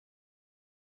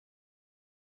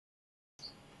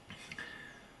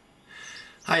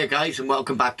Hiya guys, and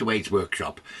welcome back to Wade's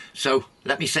Workshop. So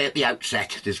let me say at the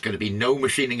outset, there's going to be no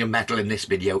machining of metal in this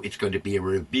video. It's going to be a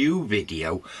review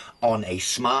video on a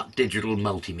smart digital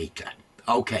multimeter.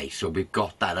 Okay, so we've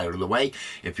got that out of the way.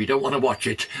 If you don't want to watch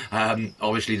it,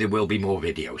 obviously there will be more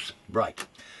videos. Right,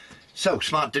 so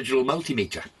smart digital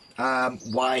multimeter.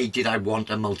 Why did I want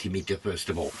a multimeter first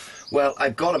of all? Well,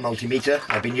 I've got a multimeter.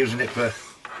 I've been using it for,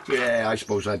 yeah, I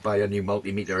suppose I'd buy a new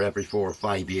multimeter every 4 or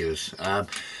 5 years.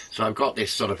 So I've got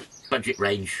this sort of budget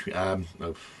range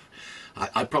of,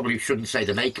 I probably shouldn't say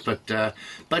the make, but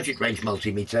budget range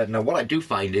multimeter. Now what I do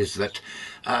find is that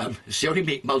it's the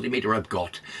only multimeter I've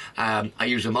got. I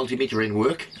use a multimeter in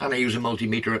work and I use a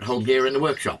multimeter at home here in the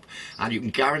workshop. And you can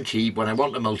guarantee when I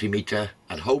want a multimeter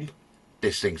at home,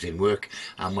 this thing's in work,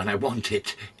 and when I want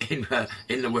it in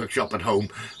the workshop at home,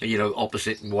 you know,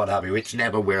 opposite and what have you, it's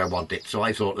never where I want it. So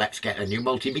I thought, let's get a new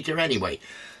multimeter anyway.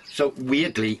 So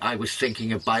weirdly, I was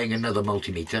thinking of buying another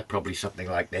multimeter, probably something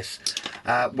like this,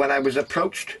 when I was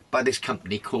approached by this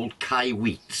company called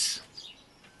Kaiweets.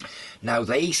 Now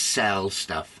they sell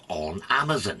stuff on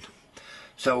Amazon.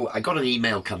 So I got an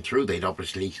email come through. They'd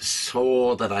obviously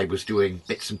saw that I was doing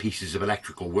bits and pieces of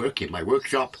electrical work in my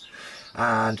workshop,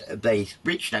 and they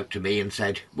reached out to me and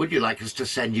said, would you like us to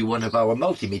send you one of our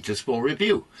multimeters for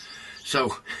review?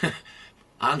 So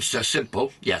answer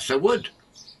simple, yes I would.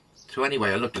 So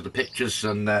anyway, I looked at the pictures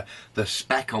and the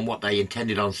spec on what they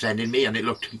intended on sending me, and it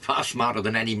looked far smarter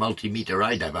than any multimeter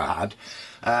I'd ever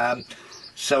had.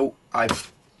 So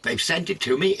they've sent it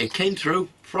to me. It came through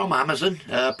from Amazon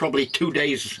probably 2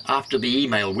 days after the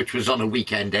email, which was on a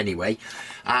weekend anyway.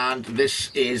 And this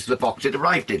is the box it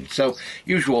arrived in. So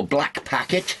usual black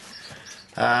packet.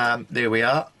 There we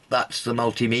are. That's the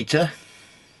multimeter.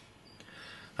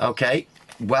 Okay,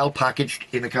 well packaged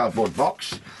in a cardboard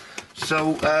box.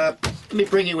 So let me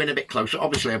bring you in a bit closer.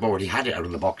 Obviously I've already had it out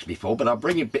of the box before, but I'll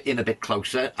bring you in a bit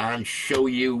closer and show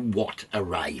you what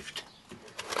arrived.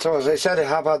 So as I said, I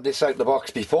have had this out of the box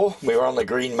before. We were on the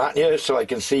green mat here, so I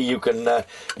can see you can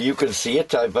see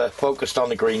it. I've focused on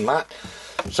the green mat.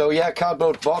 So yeah,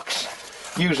 cardboard box,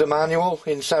 user manual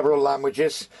in several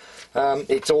languages.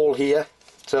 It's all here.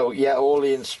 So yeah, all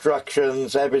the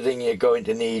instructions, everything you're going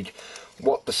to need,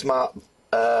 what the smart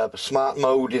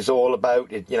mode is all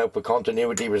about, you know, for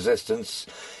continuity, resistance,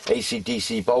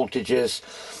 AC/DC voltages,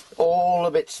 all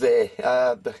of it's there.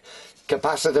 The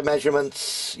capacitor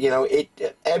measurements, you know,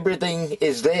 everything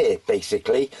is there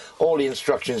basically. All the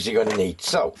instructions you're going to need.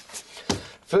 So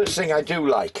first thing I do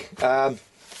like,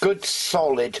 good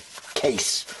solid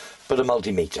case for the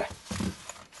multimeter.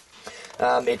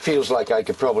 It feels like I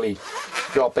could probably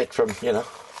drop it from, you know,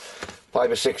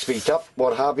 5 or 6 feet up,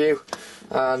 what have you,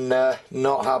 and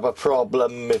not have a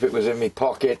problem if it was in my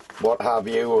pocket, what have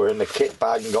you, or in the kit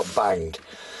bag and got banged.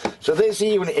 So there's the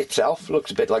unit itself.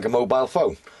 Looks a bit like a mobile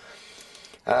phone.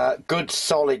 Good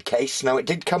solid case. Now it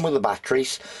did come with the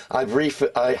batteries. I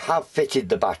have fitted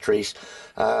the batteries.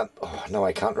 Oh no,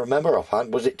 I can't remember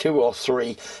offhand. Was it 2 or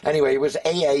 3? Anyway, it was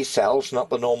AA cells, not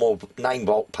the normal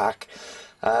 9-volt pack.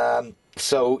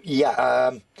 So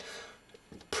yeah,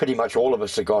 pretty much all of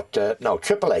us have got no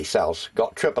AAA cells.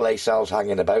 Got AAA cells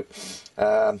hanging about.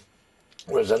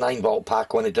 Whereas a 9-volt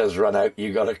pack, when it does run out,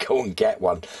 you got to go and get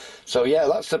one. So yeah,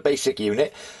 that's the basic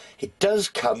unit. It does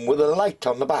come with a light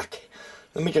on the back.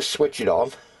 Let me just switch it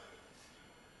on.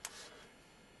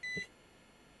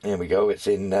 There we go. It's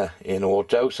in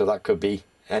auto, so that could be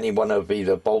any one of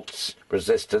either volts,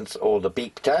 resistance, or the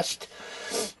beep test.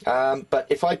 But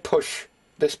if I push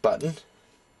this button,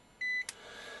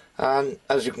 and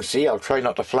as you can see, I'll try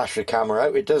not to flash the camera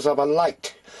out, it does have a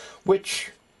light,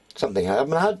 which something I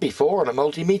haven't had before on a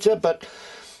multimeter, but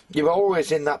you're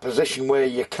always in that position where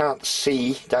you can't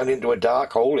see down into a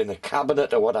dark hole in a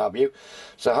cabinet or what have you.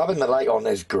 So having the light on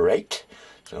is great.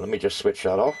 So let me just switch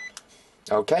that off.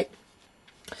 Okay.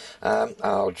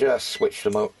 I'll just switch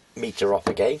the meter off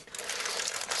again.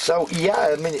 So yeah,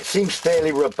 I mean, it seems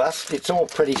fairly robust. It's all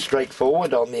pretty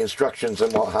straightforward on the instructions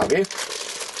and what have you.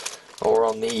 Or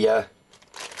on the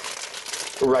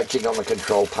writing on the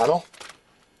control panel.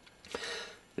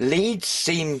 Leads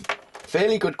seem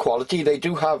fairly good quality. They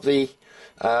do have the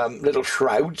little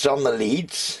shrouds on the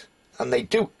leads, and they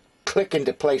do click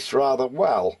into place rather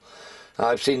well.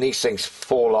 I've seen these things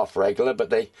fall off regular, but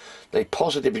they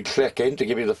positively click in to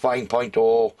give you the fine point,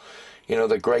 or you know,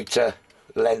 the greater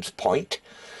length point.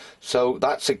 So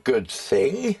that's a good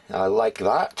thing. I like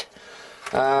that.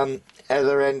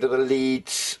 Other end of the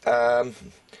leads,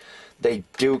 they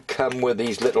do come with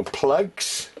these little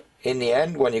plugs in the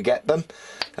end when you get them.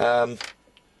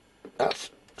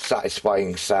 That's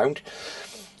satisfying sound.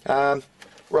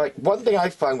 Right, one thing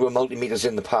I've found with multimeters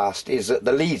in the past is that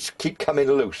the leads keep coming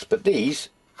loose, but these,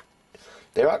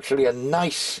 they're actually a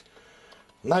nice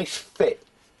fit,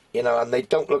 you know, and they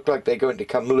don't look like they're going to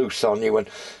come loose on you and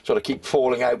sort of keep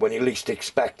falling out when you least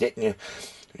expect it, and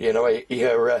you know,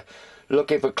 you're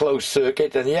looking for closed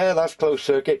circuit, and yeah, that's closed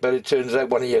circuit, but it turns out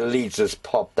one of your leads has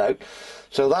popped out.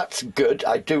 So that's good.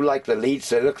 I do like the leads.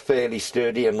 They look fairly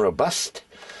sturdy and robust.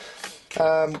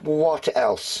 What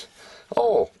else?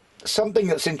 Oh, something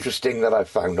that's interesting that I've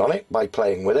found on it by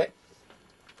playing with it.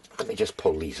 Let me just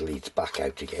pull these leads back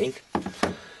out again.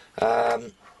 I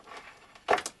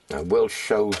will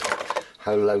show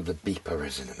how low the beeper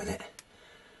is in a minute.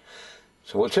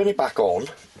 So we'll turn it back on.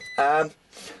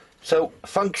 So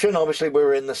function, obviously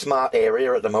we're in the smart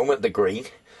area at the moment, the green.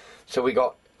 So we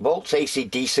got volts, AC,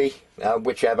 DC,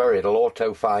 whichever, it'll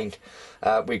auto find.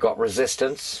 We've got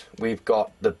resistance, we've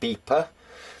got the beeper.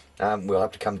 We'll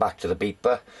have to come back to the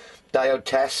beeper. Diode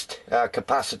test,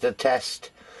 capacitor test,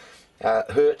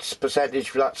 hertz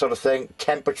percentage, that sort of thing.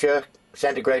 Temperature,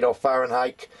 centigrade or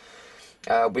Fahrenheit.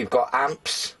 We've got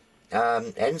amps,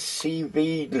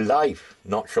 NCV live,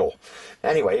 not sure.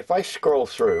 Anyway, if I scroll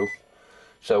through,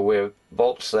 so we're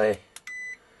volts there,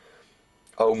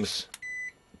 ohms,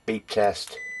 beep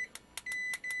test,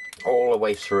 all the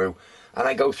way through, and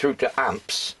I go through to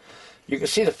amps. You can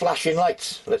see the flashing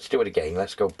lights. Let's do it again.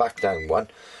 Let's go back down one.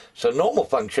 So normal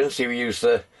functions, you use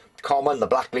the common, the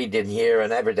black lead in here,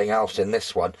 and everything else in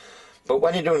this one. But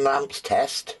when you're doing an amps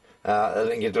test, I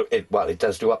think you do it. Well, it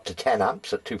does do up to 10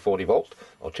 amps at 240 volt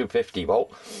or 250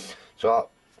 volt. So,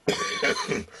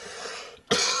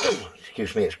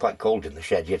 excuse me, it's quite cold in the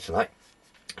shed here tonight.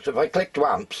 So if I click to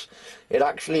amps, it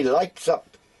actually lights up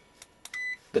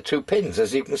the two pins,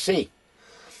 as you can see.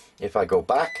 If I go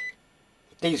back,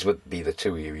 these would be the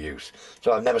two you use.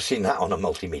 So I've never seen that on a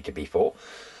multimeter before.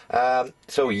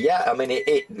 So yeah, I mean,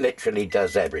 it literally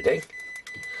does everything.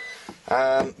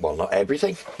 Well, not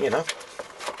everything, you know.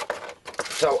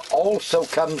 So also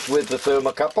comes with the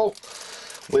thermocouple,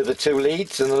 with the two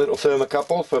leads and the little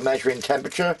thermocouple for measuring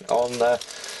temperature on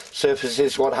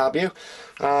surfaces, what have you.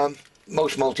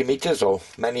 Most multimeters, or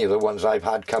many of the ones I've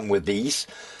had, come with these.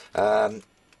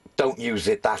 Don't use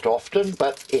it that often,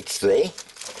 but it's there.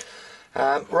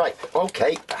 Right,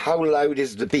 okay, how loud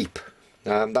is the beep?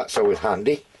 That's always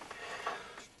handy.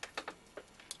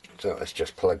 So let's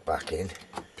just plug back in.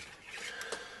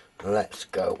 Let's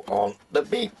go on the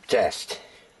beep test.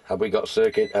 Have we got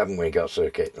circuit? Haven't we got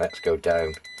circuit? Let's go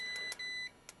down.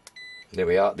 There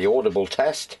we are, the audible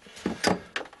test.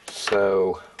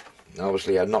 So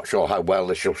obviously I'm not sure how well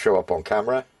this will show up on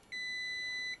camera.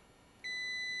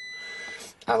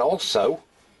 And also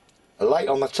a light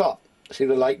on the top. See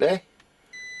the light there?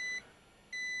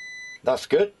 That's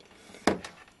good.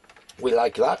 We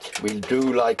like that. We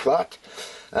do like that.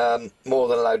 More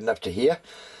than loud enough to hear.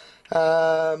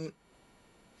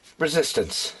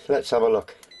 Resistance. Let's have a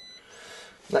look.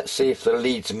 Let's see if the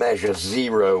leads measure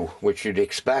 0, which you'd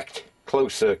expect.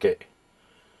 Closed circuit.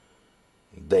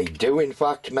 They do in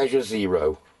fact measure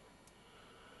 0.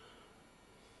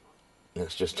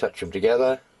 Let's just touch them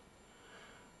together.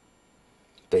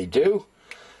 They do.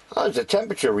 Oh, there's a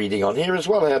temperature reading on here as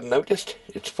well, I hadn't noticed.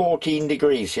 It's 14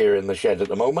 degrees here in the shed at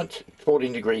the moment.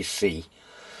 14 degrees C.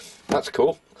 That's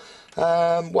cool.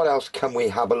 What else can we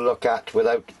have a look at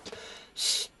without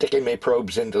sticking my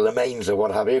probes into the mains or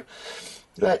what have you?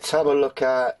 Let's have a look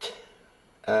at...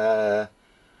 oh,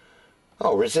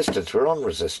 resistance. We're on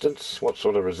resistance. What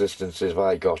sort of resistance have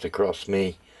I got across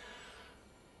me?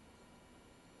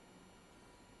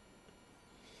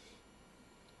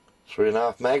 Three and a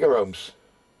half mega ohms.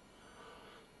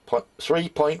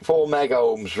 3.4 mega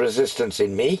ohms resistance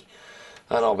in me,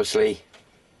 and obviously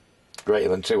greater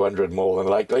than 200 more than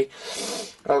likely.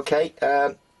 Okay,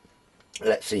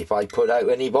 let's see if I put out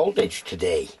any voltage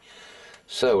today.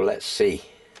 So let's see.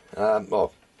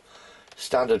 Well,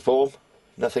 standard form,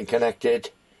 nothing connected,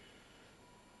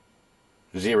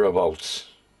 0 volts.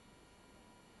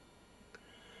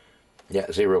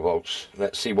 Yeah, 0 volts.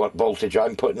 Let's see what voltage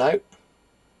I'm putting out.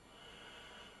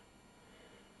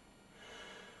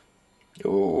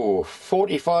 Ooh,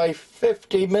 45,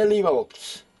 50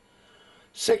 millivolts,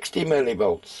 60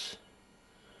 millivolts.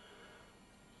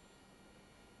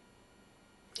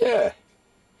 Yeah,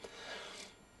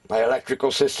 my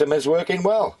electrical system is working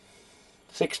well.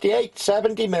 68,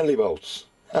 70 millivolts.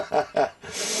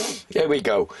 There we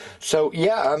go. So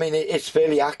yeah, I mean, it's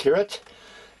fairly accurate.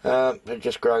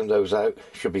 Just ground those out.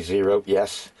 Should be 0.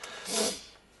 Yes,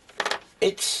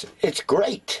 it's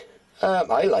great.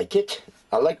 I like it.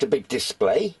 I like the big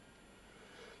display.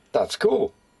 That's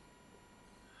cool.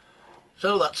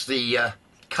 So that's the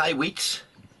Kaiweets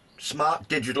smart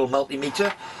digital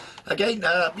multimeter. Again,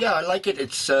 yeah, I like it.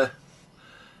 It's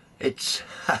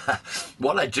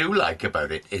what I do like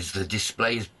about it is the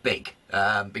display is big,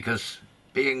 because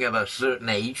being of a certain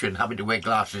age and having to wear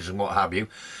glasses and what have you,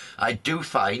 I do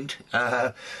find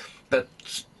that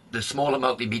the smaller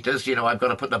multimeters, you know, I've got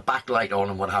to put the backlight on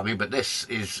and what have you, but this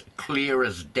is clear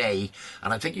as day,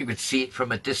 and I think you could see it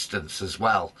from a distance as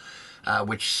well,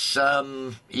 which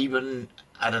even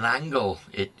at an angle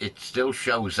it still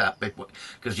shows up,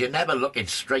 because you're never looking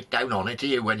straight down on it, are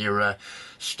you, when you're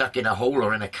stuck in a hole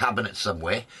or in a cabinet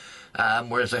somewhere.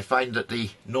 Whereas I find that the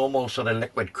normal sort of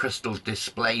liquid crystal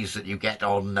displays that you get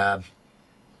on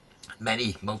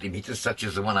many multimeters, such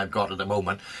as the one I've got at the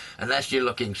moment, unless you're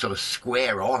looking sort of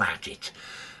square on at it,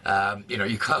 you know,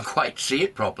 you can't quite see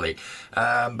it properly.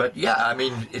 But yeah, I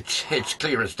mean, it's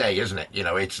clear as day, isn't it? You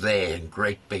know, it's there in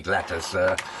great big letters.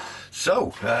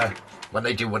 When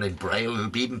they do one in Braille, it'll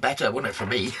be even better, won't it, for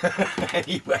me?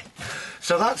 Anyway,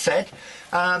 so that said,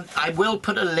 I will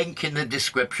put a link in the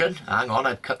description. Hang on,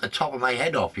 I've cut the top of my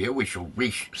head off here. We shall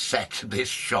reset this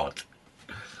shot.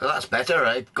 So that's better.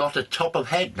 I've got a top of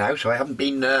head now, so I haven't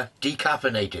been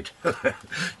decaffeinated.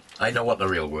 I know what the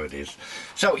real word is.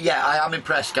 So yeah, I am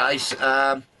impressed, guys.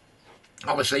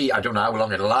 Obviously, I don't know how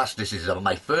long it'll last. This is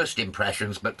my first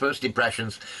impressions, but first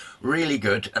impressions, really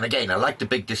good. And again, I like the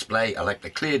big display. I like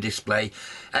the clear display.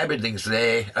 Everything's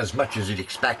there as much as you'd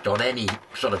expect on any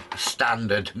sort of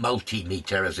standard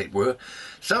multimeter, as it were.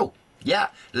 So yeah,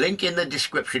 link in the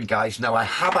description, guys. Now, I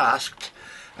have asked,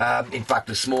 in fact,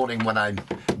 this morning when I'm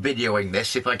videoing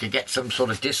this, if I could get some sort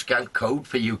of discount code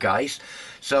for you guys.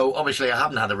 So obviously I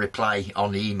haven't had a reply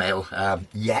on the email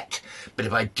yet, but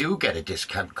if I do get a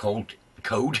discount code,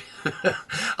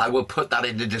 I will put that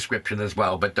in the description as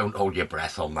well, but don't hold your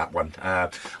breath on that one.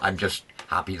 I'm just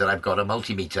happy that I've got a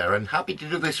multimeter and happy to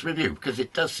do this review because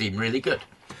it does seem really good.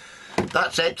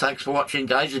 That said, thanks for watching,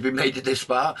 guys, if you made it this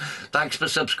far. Thanks for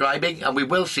subscribing, and we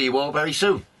will see you all very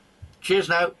soon. Cheers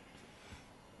now.